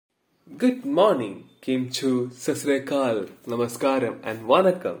Good morning, Kimchu, Sasrekal, Namaskaram, and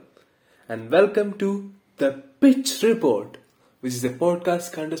Vanakkam, and welcome to the Pitch Report, which is a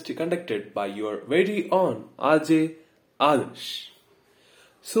podcast conducted by your very own RJ Adarsh.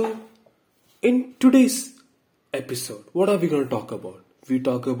 So, in today's episode, what are we going to talk about? We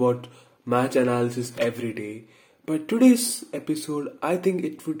talk about match analysis every day, but today's episode, I think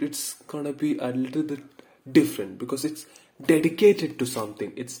it's gonna be a little bit different because it's dedicated to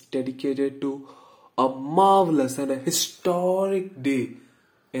something. It's dedicated to a marvelous and a historic day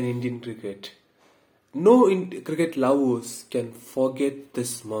in Indian cricket. No cricket lovers can forget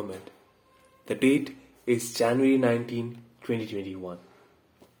this moment. The date is January 19, 2021.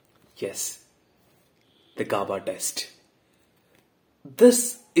 Yes, the GABA test.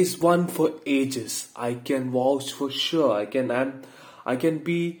 This is one for ages. I can vouch for sure. I can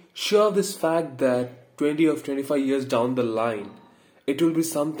be sure of this fact that 20 or 25 years down the line, it will be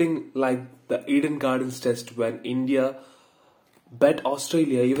something like the Eden Gardens test when India bet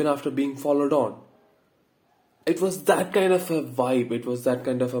Australia even after being followed on. It was that kind of a vibe. It was that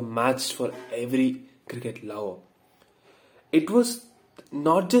kind of a match for every cricket lover. It was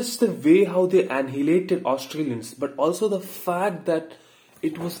not just the way how they annihilated Australians, but also the fact that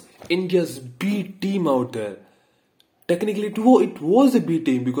it was India's B team out there. Technically, it was a B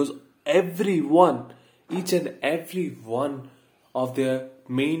team because each and every one of their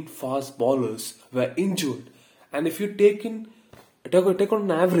main fast bowlers were injured. And if you take on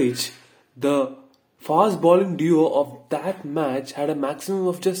an average, the fast bowling duo of that match had a maximum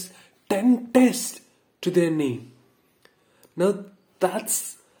of just 10 tests to their name. Now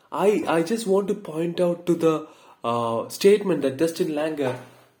that's I just want to point out to the statement that Dustin Langer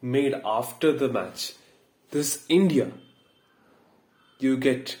made after the match. This India, you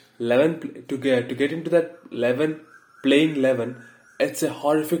get 11 to get into that 11 playing 11. It's a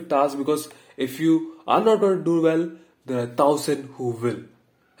horrific task because if you are not going to do well, there are 1,000 who will,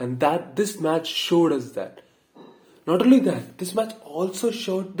 and that this match showed us that. Not only that, this match also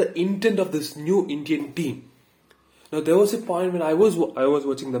showed the intent of this new Indian team. Now there was a point when I was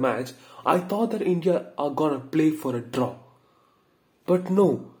watching the match, I thought that India are gonna play for a draw, but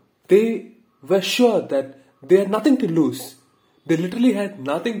no, they were sure that they had nothing to lose. They literally had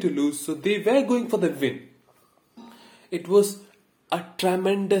nothing to lose, so they were going for the win. It was a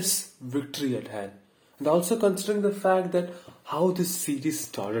tremendous victory at hand, and also considering the fact that how this series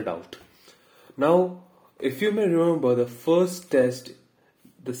started out. Now, if you may remember the first test,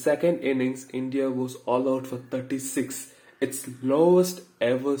 the second innings, India was all out for 36, its lowest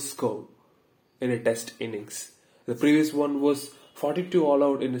ever score in a test innings. The previous one was 42 all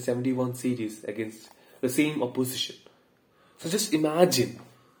out in a 71 series against the same opposition. So just imagine,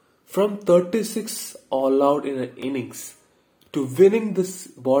 from 36 all out in an innings to winning this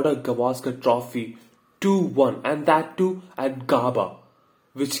Border Gavaskar trophy 2-1, and that too at Gaba,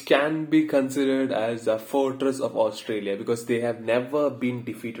 which can be considered as a fortress of Australia because they have never been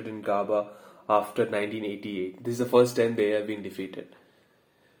defeated in Gaba after 1988. This is the first time they have been defeated.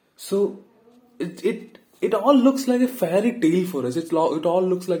 So it all looks like a fairy tale for us. It all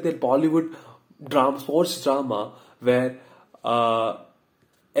looks like that Bollywood sports drama where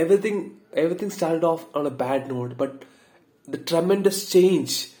everything started off on a bad note, but the tremendous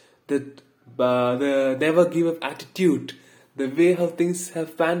change, the never give up attitude, the way how things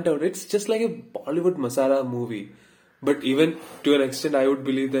have panned out, it's just like a Bollywood masala movie. But even to an extent, I would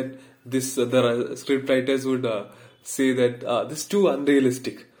believe that the script writers would say that this is too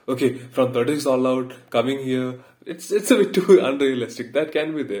unrealistic. Okay, from 36 all out coming here, it's a bit too unrealistic. That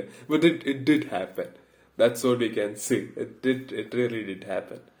can be there, but it did happen. That's what we can say. It really did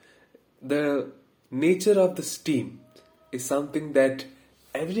happen. The nature of this team is something that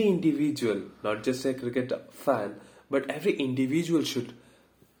every individual, not just a cricket fan, but every individual should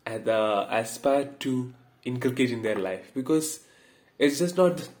aspire to inculcate in their life, because it's just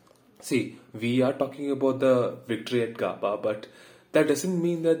not. See, we are talking about the victory at Gaba, but that doesn't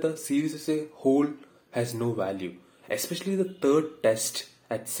mean that the series as a whole has no value. Especially the third test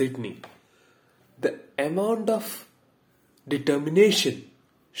at Sydney. The amount of determination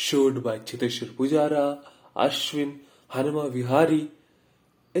showed by Cheteshwar Pujara, Ashwin, Hanuma Vihari,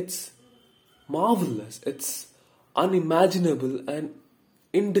 it's marvelous. It's unimaginable and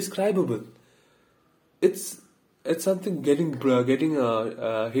indescribable. It's something getting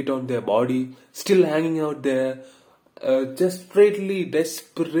hit on their body, still hanging out there, desperately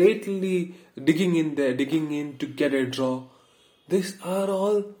digging in to get a draw. These are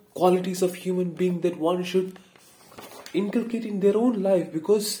all qualities of human being that one should inculcate in their own life,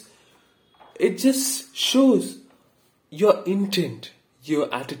 because it just shows your intent,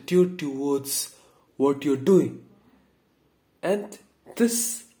 your attitude towards what you're doing. And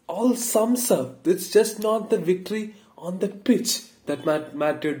this all sums up. It's just not the victory on the pitch that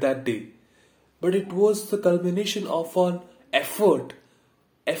mattered that day, but it was the culmination of an effort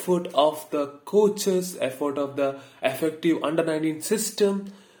of the coaches, effort of the effective under 19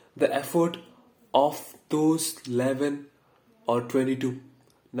 system, the effort of those 11 or 22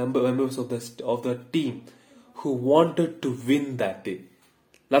 members of the team who wanted to win that day.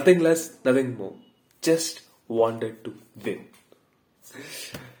 Nothing less, nothing more. Just wanted to win.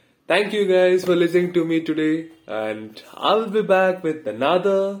 Thank you guys for listening to me today, and I'll be back with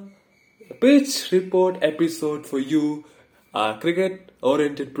another pitch report episode for you, a cricket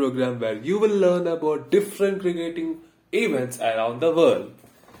oriented program where you will learn about different cricketing events around the world.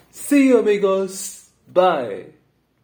 See you, amigos. Bye.